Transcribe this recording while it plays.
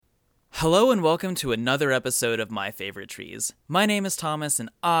Hello and welcome to another episode of My Favorite Trees. My name is Thomas and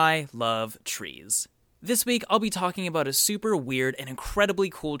I love trees. This week I'll be talking about a super weird and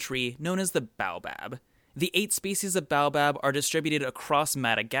incredibly cool tree known as the baobab. The 8 species of baobab are distributed across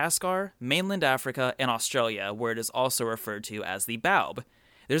Madagascar, mainland Africa, and Australia, where it is also referred to as the baobab.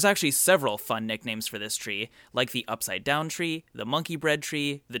 There's actually several fun nicknames for this tree, like the upside down tree, the monkey bread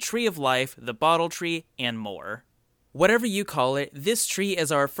tree, the tree of life, the bottle tree, and more. Whatever you call it, this tree is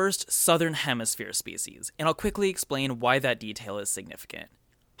our first southern hemisphere species, and I'll quickly explain why that detail is significant.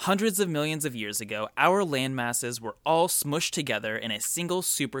 Hundreds of millions of years ago, our land masses were all smushed together in a single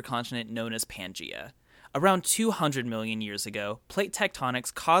supercontinent known as Pangaea. Around 200 million years ago, plate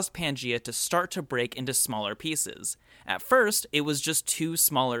tectonics caused Pangaea to start to break into smaller pieces. At first, it was just 2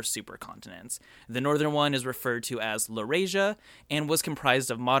 smaller supercontinents. The northern one is referred to as Laurasia, and was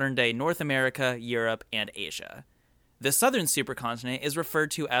comprised of modern-day North America, Europe, and Asia. The southern supercontinent is referred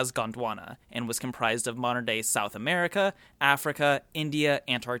to as Gondwana, and was comprised of modern-day South America, Africa, India,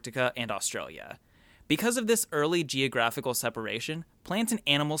 Antarctica, and Australia. Because of this early geographical separation, plant and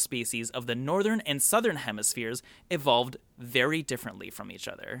animal species of the northern and southern hemispheres evolved very differently from each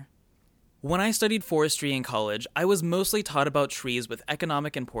other. When I studied forestry in college, I was mostly taught about trees with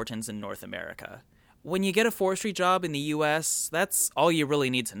economic importance in North America. When you get a forestry job in the US, that's all you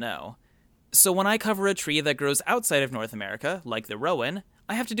really need to know. So when I cover a tree that grows outside of North America, like the rowan,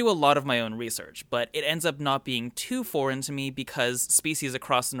 I have to do a lot of my own research, but it ends up not being too foreign to me because species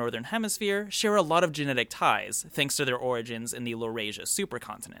across the northern hemisphere share a lot of genetic ties thanks to their origins in the Laurasia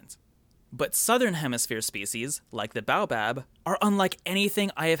supercontinent. But southern hemisphere species, like the baobab, are unlike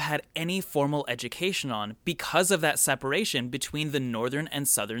anything I have had any formal education on because of that separation between the northern and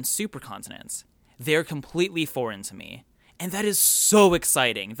southern supercontinents. They are completely foreign to me. And that is so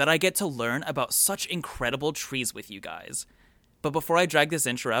exciting that I get to learn about such incredible trees with you guys. But before I drag this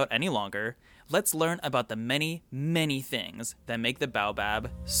intro out any longer, let's learn about the many, many things that make the baobab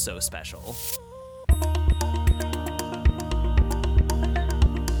so special.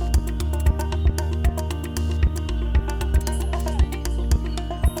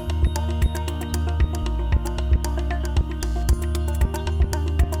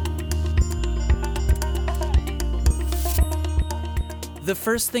 The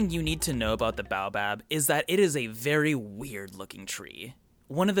first thing you need to know about the baobab is that it is a very weird looking tree.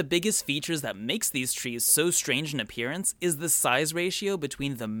 One of the biggest features that makes these trees so strange in appearance is the size ratio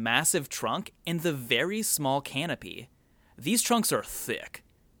between the massive trunk and the very small canopy. These trunks are thick.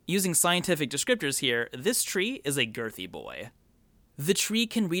 Using scientific descriptors here, this tree is a girthy boy. The tree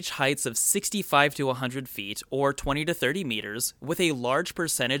can reach heights of 65 to 100 feet or 20 to 30 meters, with a large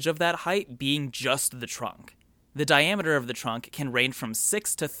percentage of that height being just the trunk. The diameter of the trunk can range from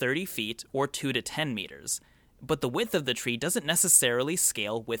 6 to 30 feet or 2 to 10 meters, but the width of the tree doesn't necessarily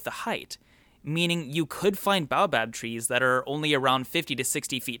scale with the height, meaning you could find baobab trees that are only around 50 to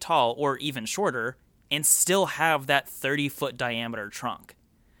 60 feet tall or even shorter and still have that 30-foot diameter trunk.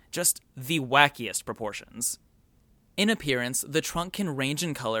 Just the wackiest proportions. In appearance, the trunk can range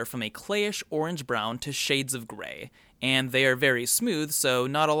in color from a clayish orange-brown to shades of gray, and they are very smooth, so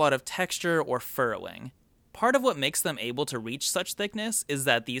not a lot of texture or furrowing. Part of what makes them able to reach such thickness is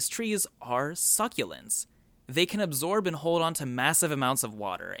that these trees are succulents. They can absorb and hold on to massive amounts of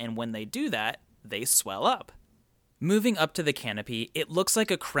water, and when they do that, they swell up. Moving up to the canopy, it looks like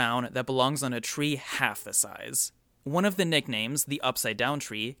a crown that belongs on a tree half the size. One of the nicknames, the upside down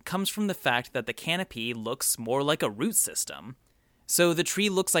tree, comes from the fact that the canopy looks more like a root system. So the tree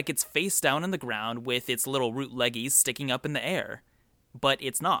looks like it's face down in the ground with its little root leggies sticking up in the air. But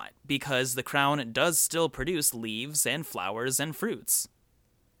it's not, because the crown does still produce leaves and flowers and fruits.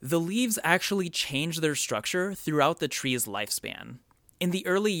 The leaves actually change their structure throughout the tree's lifespan. In the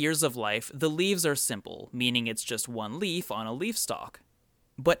early years of life, the leaves are simple, meaning it's just one leaf on a leaf stalk.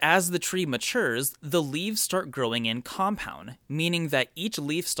 But as the tree matures, the leaves start growing in compound, meaning that each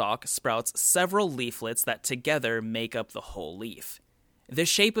leaf stalk sprouts several leaflets that together make up the whole leaf. The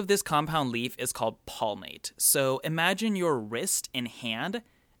shape of this compound leaf is called palmate, so imagine your wrist and hand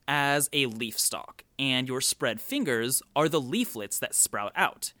as a leaf stalk, and your spread fingers are the leaflets that sprout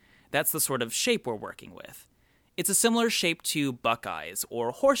out. That's the sort of shape we're working with. It's a similar shape to buckeyes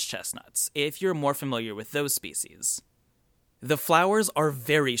or horse chestnuts, if you're more familiar with those species. The flowers are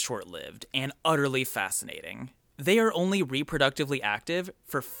very short-lived and utterly fascinating. They are only reproductively active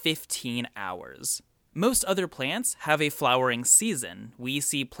for 15 hours. Most other plants have a flowering season. We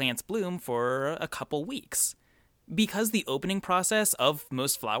see plants bloom for a couple weeks. Because the opening process of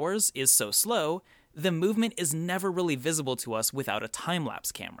most flowers is so slow, the movement is never really visible to us without a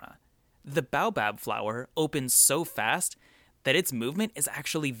time-lapse camera. The baobab flower opens so fast that its movement is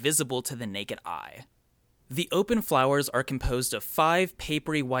actually visible to the naked eye. The open flowers are composed of 5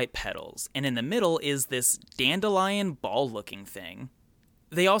 papery white petals, and in the middle is this dandelion ball-looking thing.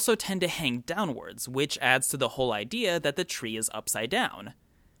 They also tend to hang downwards, which adds to the whole idea that the tree is upside down.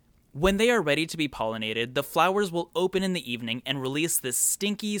 When they are ready to be pollinated, the flowers will open in the evening and release this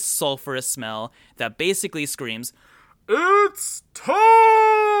stinky, sulfurous smell that basically screams, "It's time!"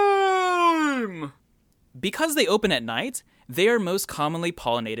 Because they open at night, they are most commonly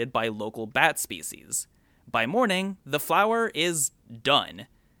pollinated by local bat species. By morning, the flower is done.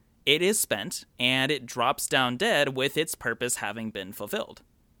 It is spent, and it drops down dead with its purpose having been fulfilled.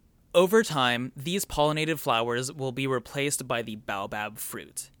 Over time, these pollinated flowers will be replaced by the baobab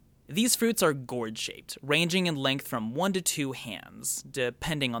fruit. These fruits are gourd-shaped, ranging in length from 1 to 2 hands,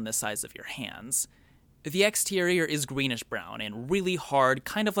 depending on the size of your hands. The exterior is greenish-brown and really hard,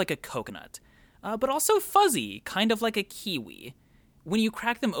 kind of like a coconut, but also fuzzy, kind of like a kiwi. When you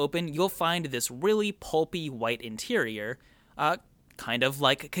crack them open, you'll find this really pulpy white interior, kind of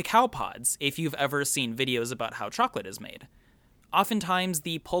like cacao pods, if you've ever seen videos about how chocolate is made. Oftentimes,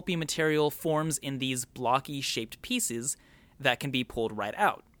 the pulpy material forms in these blocky-shaped pieces that can be pulled right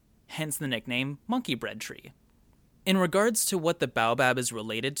out, hence the nickname monkey bread tree. In regards to what the baobab is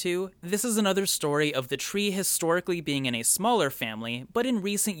related to, this is another story of the tree historically being in a smaller family, but in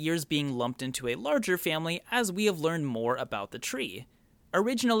recent years being lumped into a larger family as we have learned more about the tree.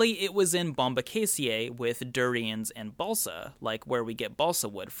 Originally, it was in Bombyciaceae with durians and balsa, like where we get balsa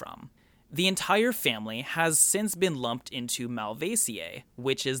wood from. The entire family has since been lumped into Malvaceae,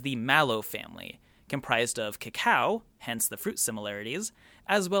 which is the mallow family, comprised of cacao, hence the fruit similarities,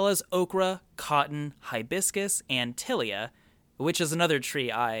 as well as okra, cotton, hibiscus, and tilia, which is another tree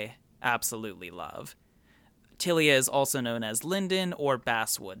I absolutely love. Tilia is also known as linden or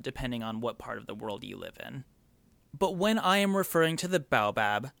basswood, depending on what part of the world you live in. But when I am referring to the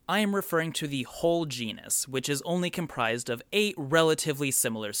baobab, I am referring to the whole genus, which is only comprised of 8 relatively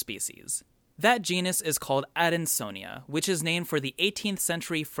similar species. That genus is called Adansonia, which is named for the 18th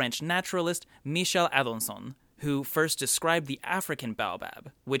century French naturalist Michel Adanson, who first described the African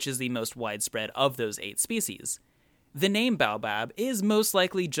baobab, which is the most widespread of those 8 species. The name baobab is most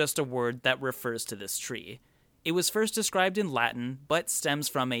likely just a word that refers to this tree. It was first described in Latin, but stems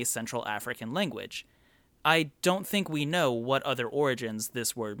from a Central African language. I don't think we know what other origins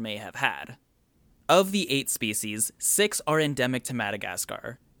this word may have had. Of the 8 species, 6 are endemic to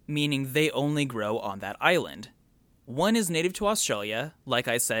Madagascar, meaning they only grow on that island. 1 is native to Australia. Like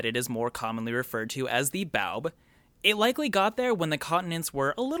I said, it is more commonly referred to as the baobab. It likely got there when the continents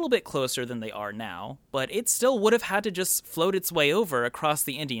were a little bit closer than they are now, but it still would have had to just float its way over across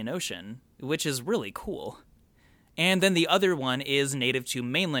the Indian Ocean, which is really cool. And then the other one is native to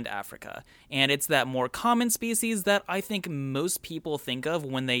mainland Africa, and it's that more common species that I think most people think of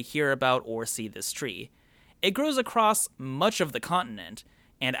when they hear about or see this tree. It grows across much of the continent,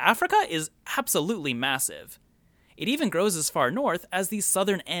 and Africa is absolutely massive. It even grows as far north as the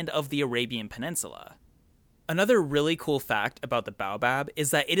southern end of the Arabian Peninsula. Another really cool fact about the baobab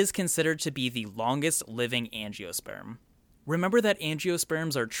is that it is considered to be the longest living angiosperm. Remember that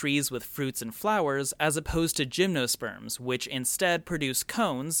angiosperms are trees with fruits and flowers, as opposed to gymnosperms, which instead produce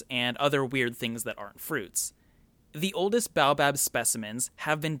cones and other weird things that aren't fruits. The oldest baobab specimens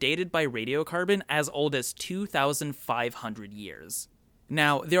have been dated by radiocarbon as old as 2,500 years.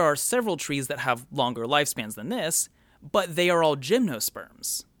 Now, there are several trees that have longer lifespans than this, but they are all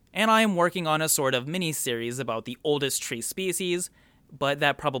gymnosperms. And I am working on a sort of mini-series about the oldest tree species, but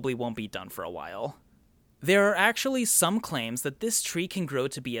that probably won't be done for a while. There are actually some claims that this tree can grow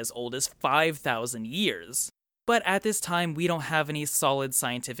to be as old as 5,000 years, but at this time we don't have any solid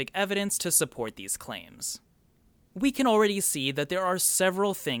scientific evidence to support these claims. We can already see that there are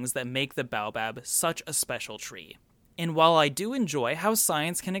several things that make the baobab such a special tree, and while I do enjoy how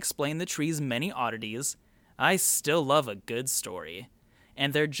science can explain the tree's many oddities, I still love a good story.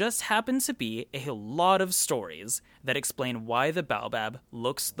 And there just happen to be a lot of stories that explain why the baobab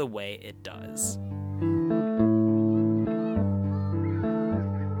looks the way it does.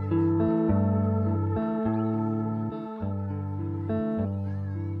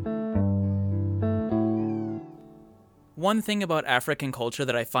 One thing about African culture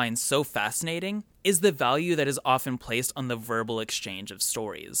that I find so fascinating is the value that is often placed on the verbal exchange of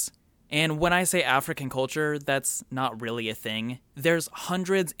stories. And when I say African culture, that's not really a thing. There's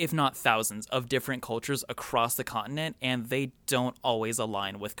hundreds, if not thousands, of different cultures across the continent, and they don't always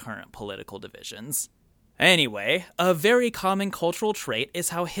align with current political divisions. Anyway, a very common cultural trait is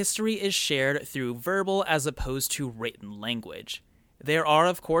how history is shared through verbal as opposed to written language. There are,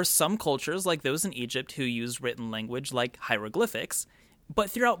 of course, some cultures, like those in Egypt, who use written language like hieroglyphics, but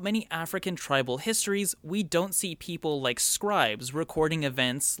throughout many African tribal histories, we don't see people like scribes recording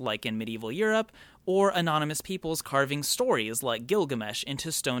events like in medieval Europe, or anonymous peoples carving stories like Gilgamesh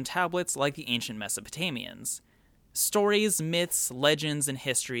into stone tablets like the ancient Mesopotamians. Stories, myths, legends, and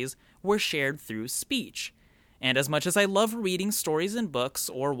histories were shared through speech. And as much as I love reading stories in books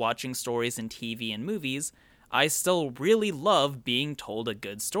or watching stories in TV and movies, I still really love being told a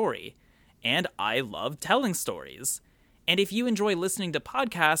good story. And I love telling stories. And if you enjoy listening to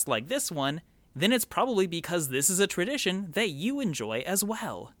podcasts like this one, then it's probably because this is a tradition that you enjoy as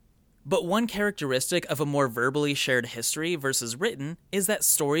well. But one characteristic of a more verbally shared history versus written is that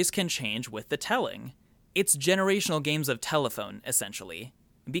stories can change with the telling. It's generational games of telephone, essentially.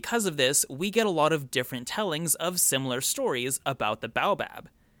 Because of this, we get a lot of different tellings of similar stories about the baobab.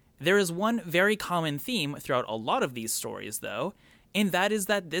 There is one very common theme throughout a lot of these stories, though, and that is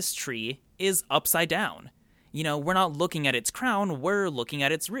that this tree is upside down. We're not looking at its crown, we're looking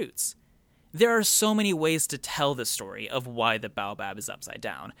at its roots. There are so many ways to tell the story of why the baobab is upside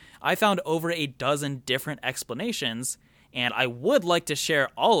down. I found over a dozen different explanations, and I would like to share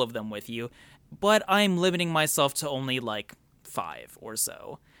all of them with you, but I'm limiting myself to only 5 or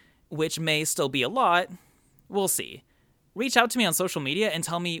so, which may still be a lot. We'll see. Reach out to me on social media and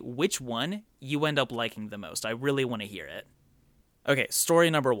tell me which one you end up liking the most. I really want to hear it. Okay, story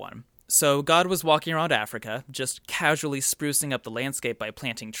number 1. So God was walking around Africa, just casually sprucing up the landscape by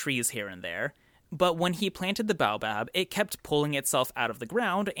planting trees here and there. But when he planted the baobab, it kept pulling itself out of the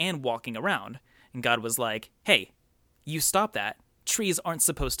ground and walking around. And God was like, hey, you stop that. Trees aren't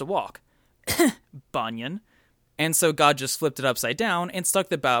supposed to walk. Banyan. And so God just flipped it upside down and stuck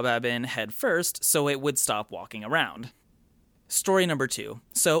the baobab in head first so it would stop walking around. Story number 2.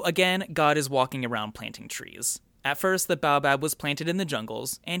 So again, God is walking around planting trees. At first, the baobab was planted in the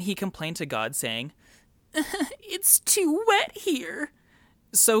jungles, and he complained to God, saying, "It's too wet here."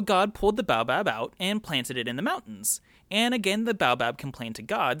 So God pulled the baobab out and planted it in the mountains. And again, the baobab complained to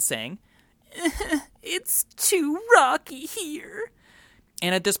God, saying, "It's too rocky here."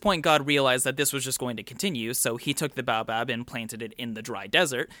 And at this point, God realized that this was just going to continue, so he took the baobab and planted it in the dry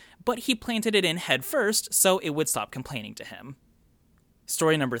desert, but he planted it in head first so it would stop complaining to him.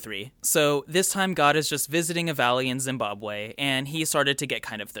 Story number 3. So this time God is just visiting a valley in Zimbabwe, and he started to get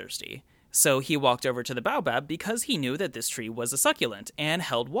kind of thirsty. So he walked over to the baobab because he knew that this tree was a succulent and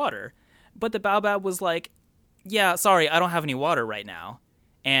held water. But the baobab was like, yeah, sorry, I don't have any water right now.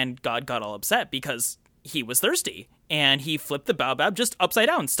 And God got all upset because he was thirsty. And he flipped the baobab just upside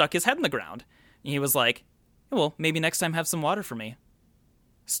down, stuck his head in the ground. And he was like, well, maybe next time have some water for me.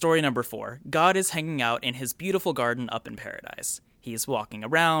 Story number 4. God is hanging out in his beautiful garden up in paradise. He's walking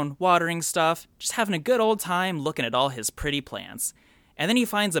around, watering stuff, just having a good old time looking at all his pretty plants. And then he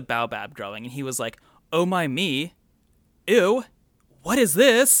finds a baobab growing, and he was like, oh my me, ew, what is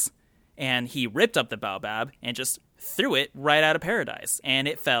this? And he ripped up the baobab and just threw it right out of paradise, and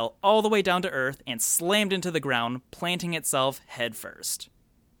it fell all the way down to earth and slammed into the ground, planting itself head first.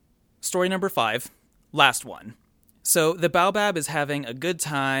 Story number 5, last one. So the baobab is having a good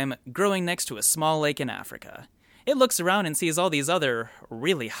time growing next to a small lake in Africa. It looks around and sees all these other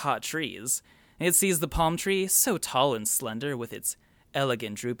really hot trees. It sees the palm tree, so tall and slender with its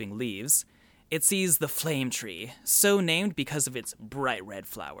elegant drooping leaves. It sees the flame tree, so named because of its bright red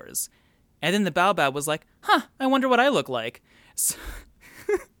flowers. And then the baobab was like, I wonder what I look like. So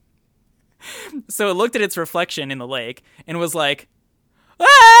it looked at its reflection in the lake and was like,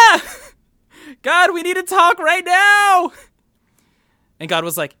 ah! God, we need to talk right now! And God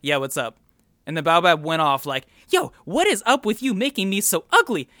was like, yeah, what's up? And the baobab went off like, yo, what is up with you making me so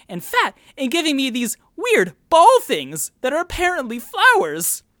ugly and fat and giving me these weird ball things that are apparently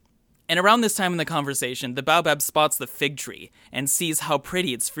flowers? And around this time in the conversation, the baobab spots the fig tree and sees how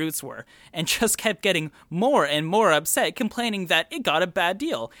pretty its fruits were and just kept getting more and more upset, complaining that it got a bad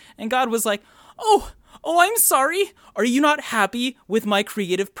deal. And God was like, oh, I'm sorry. Are you not happy with my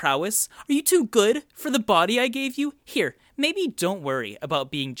creative prowess? Are you too good for the body I gave you? Here, maybe don't worry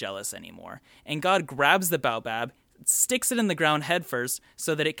about being jealous anymore. And God grabs the baobab, sticks it in the ground headfirst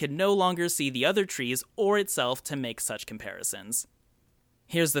so that it could no longer see the other trees or itself to make such comparisons.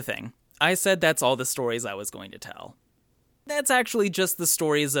 Here's the thing. I said that's all the stories I was going to tell. That's actually just the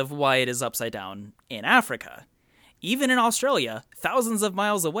stories of why it is upside down in Africa. Even in Australia, thousands of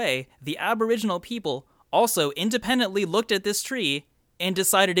miles away, the Aboriginal people also independently looked at this tree and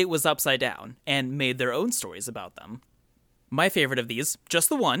decided it was upside down and made their own stories about them. My favorite of these, just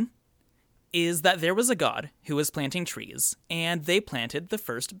the one, is that there was a god who was planting trees, and they planted the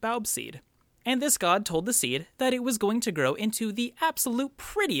first baobab seed. And this god told the seed that it was going to grow into the absolute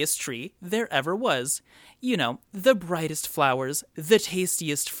prettiest tree there ever was. You know, the brightest flowers, the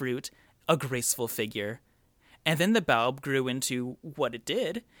tastiest fruit, a graceful figure. And then the baobab grew into what it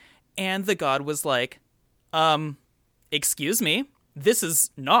did, and the god was like, excuse me, this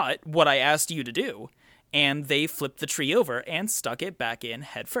is not what I asked you to do. And they flipped the tree over and stuck it back in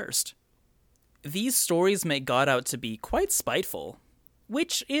head first. These stories make God out to be quite spiteful,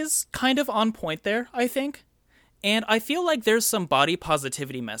 which is kind of on point there, I think. And I feel like there's some body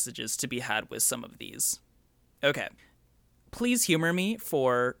positivity messages to be had with some of these. Okay, please humor me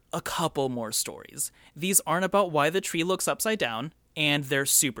for a couple more stories. These aren't about why the tree looks upside down, and they're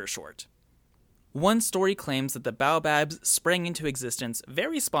super short. One story claims that the baobabs sprang into existence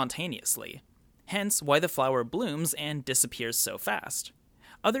very spontaneously, hence why the flower blooms and disappears so fast.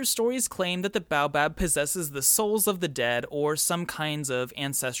 Other stories claim that the baobab possesses the souls of the dead or some kinds of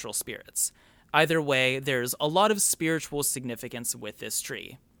ancestral spirits. Either way, there's a lot of spiritual significance with this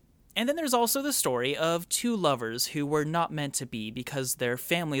tree. And then there's also the story of two lovers who were not meant to be because their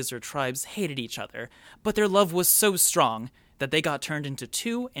families or tribes hated each other, but their love was so strong that they got turned into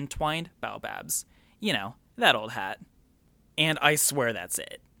two entwined baobabs. You know, that old hat. And I swear that's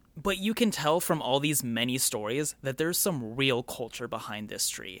it. But you can tell from all these many stories that there's some real culture behind this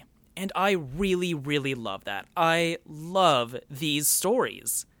tree. And I really, really love that. I love these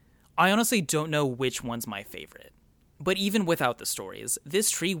stories. I honestly don't know which one's my favorite. But even without the stories, this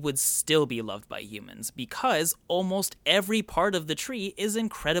tree would still be loved by humans because almost every part of the tree is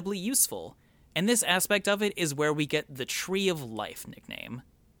incredibly useful. And this aspect of it is where we get the Tree of Life nickname.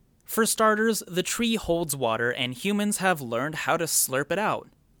 For starters, the tree holds water and humans have learned how to slurp it out.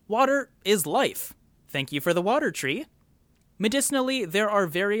 Water is life. Thank you for the water tree. Medicinally, there are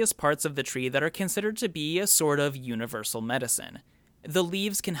various parts of the tree that are considered to be a sort of universal medicine. The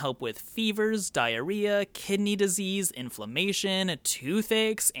leaves can help with fevers, diarrhea, kidney disease, inflammation,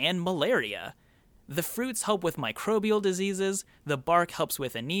 toothaches, and malaria. The fruits help with microbial diseases, the bark helps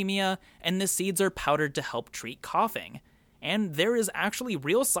with anemia, and the seeds are powdered to help treat coughing. And there is actually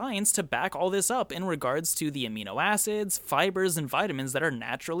real science to back all this up in regards to the amino acids, fibers, and vitamins that are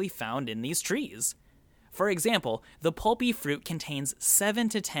naturally found in these trees. For example, the pulpy fruit contains 7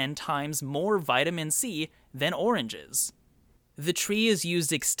 to 10 times more vitamin C than oranges. The tree is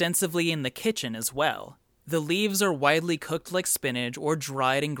used extensively in the kitchen as well. The leaves are widely cooked like spinach or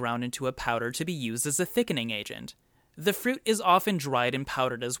dried and ground into a powder to be used as a thickening agent. The fruit is often dried and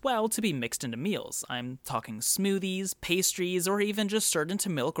powdered as well to be mixed into meals. I'm talking smoothies, pastries, or even just stirred into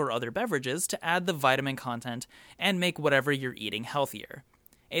milk or other beverages to add the vitamin content and make whatever you're eating healthier.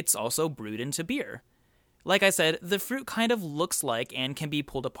 It's also brewed into beer. Like I said, the fruit kind of looks like and can be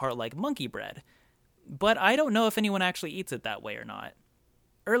pulled apart like monkey bread, but I don't know if anyone actually eats it that way or not.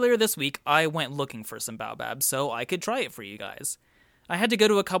 Earlier this week, I went looking for some baobab so I could try it for you guys. I had to go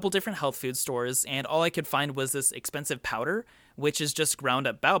to a couple different health food stores, and all I could find was this expensive powder, which is just ground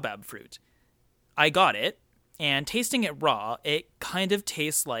up baobab fruit. I got it, and tasting it raw, it kind of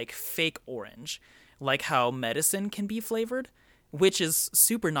tastes like fake orange, like how medicine can be flavored, which is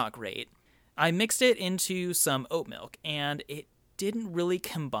super not great. I mixed it into some oat milk, and it didn't really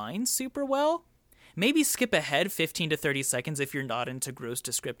combine super well. Maybe skip ahead 15 to 30 seconds if you're not into gross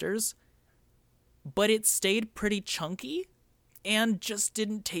descriptors. But it stayed pretty chunky, and just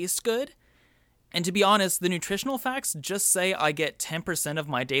didn't taste good. And to be honest, the nutritional facts just say I get 10% of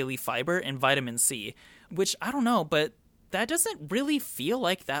my daily fiber and vitamin C, which I don't know, but that doesn't really feel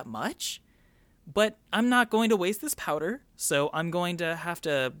like that much. But I'm not going to waste this powder, so I'm going to have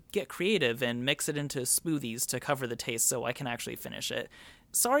to get creative and mix it into smoothies to cover the taste so I can actually finish it.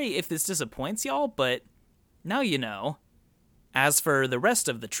 Sorry if this disappoints y'all, but now you know. As for the rest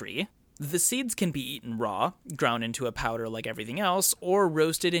of the tree, the seeds can be eaten raw, ground into a powder like everything else, or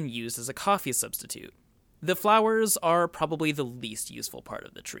roasted and used as a coffee substitute. The flowers are probably the least useful part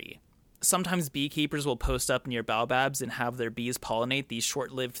of the tree. Sometimes beekeepers will post up near baobabs and have their bees pollinate these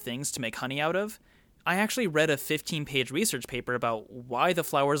short-lived things to make honey out of. I actually read a 15-page research paper about why the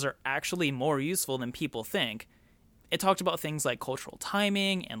flowers are actually more useful than people think. It talked about things like cultural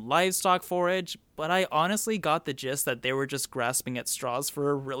timing and livestock forage, but I honestly got the gist that they were just grasping at straws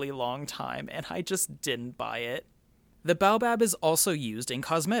for a really long time, and I just didn't buy it. The baobab is also used in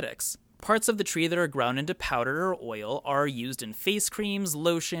cosmetics. Parts of the tree that are ground into powder or oil are used in face creams,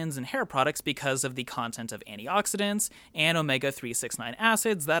 lotions, and hair products because of the content of antioxidants and omega-369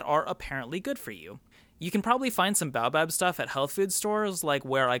 acids that are apparently good for you. You can probably find some baobab stuff at health food stores like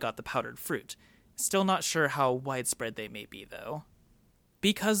where I got the powdered fruit. Still not sure how widespread they may be, though.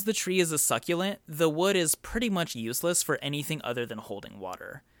 Because the tree is a succulent, the wood is pretty much useless for anything other than holding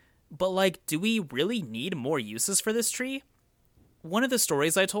water. But like, do we really need more uses for this tree? One of the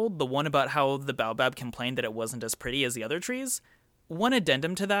stories I told, the one about how the baobab complained that it wasn't as pretty as the other trees, one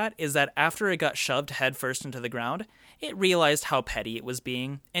addendum to that is that after it got shoved headfirst into the ground, it realized how petty it was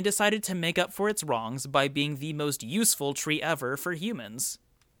being and decided to make up for its wrongs by being the most useful tree ever for humans.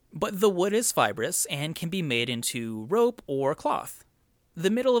 But the wood is fibrous and can be made into rope or cloth. The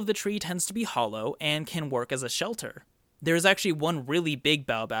middle of the tree tends to be hollow and can work as a shelter. There is actually one really big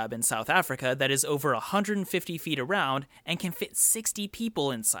baobab in South Africa that is over 150 feet around and can fit 60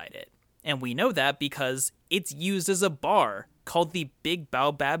 people inside it. And we know that because it's used as a bar called the Big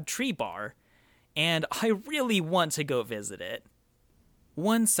Baobab Tree Bar, and I really want to go visit it.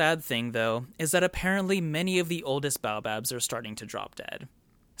 One sad thing, though, is that apparently many of the oldest baobabs are starting to drop dead.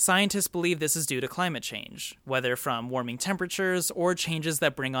 Scientists believe this is due to climate change, whether from warming temperatures or changes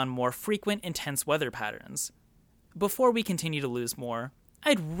that bring on more frequent, intense weather patterns. Before we continue to lose more,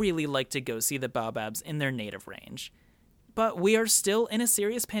 I'd really like to go see the baobabs in their native range. But we are still in a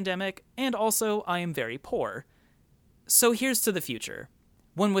serious pandemic, and also I am very poor. So here's to the future.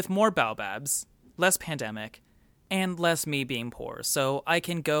 One with more baobabs, less pandemic, and less me being poor, so I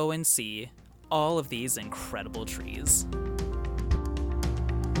can go and see all of these incredible trees.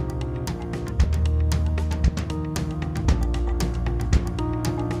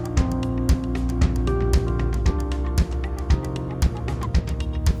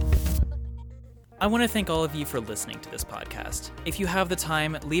 I want to thank all of you for listening to this podcast. If you have the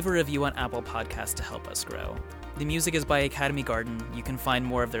time, leave a review on Apple Podcasts to help us grow. The music is by Academy Garden. You can find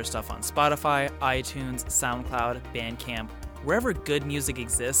more of their stuff on Spotify, iTunes, SoundCloud, Bandcamp. Wherever good music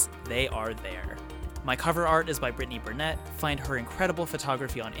exists, they are there. My cover art is by Brittany Burnett. Find her incredible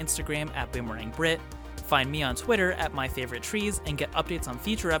photography on Instagram at BoomerangBrit. Find me on Twitter at MyFavoriteTrees and get updates on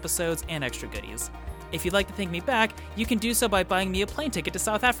future episodes and extra goodies. If you'd like to thank me back, you can do so by buying me a plane ticket to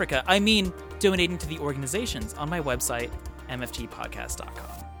South Africa. I mean, donating to the organizations on my website,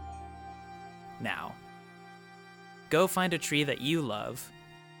 mftpodcast.com. Now, go find a tree that you love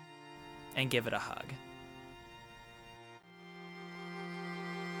and give it a hug.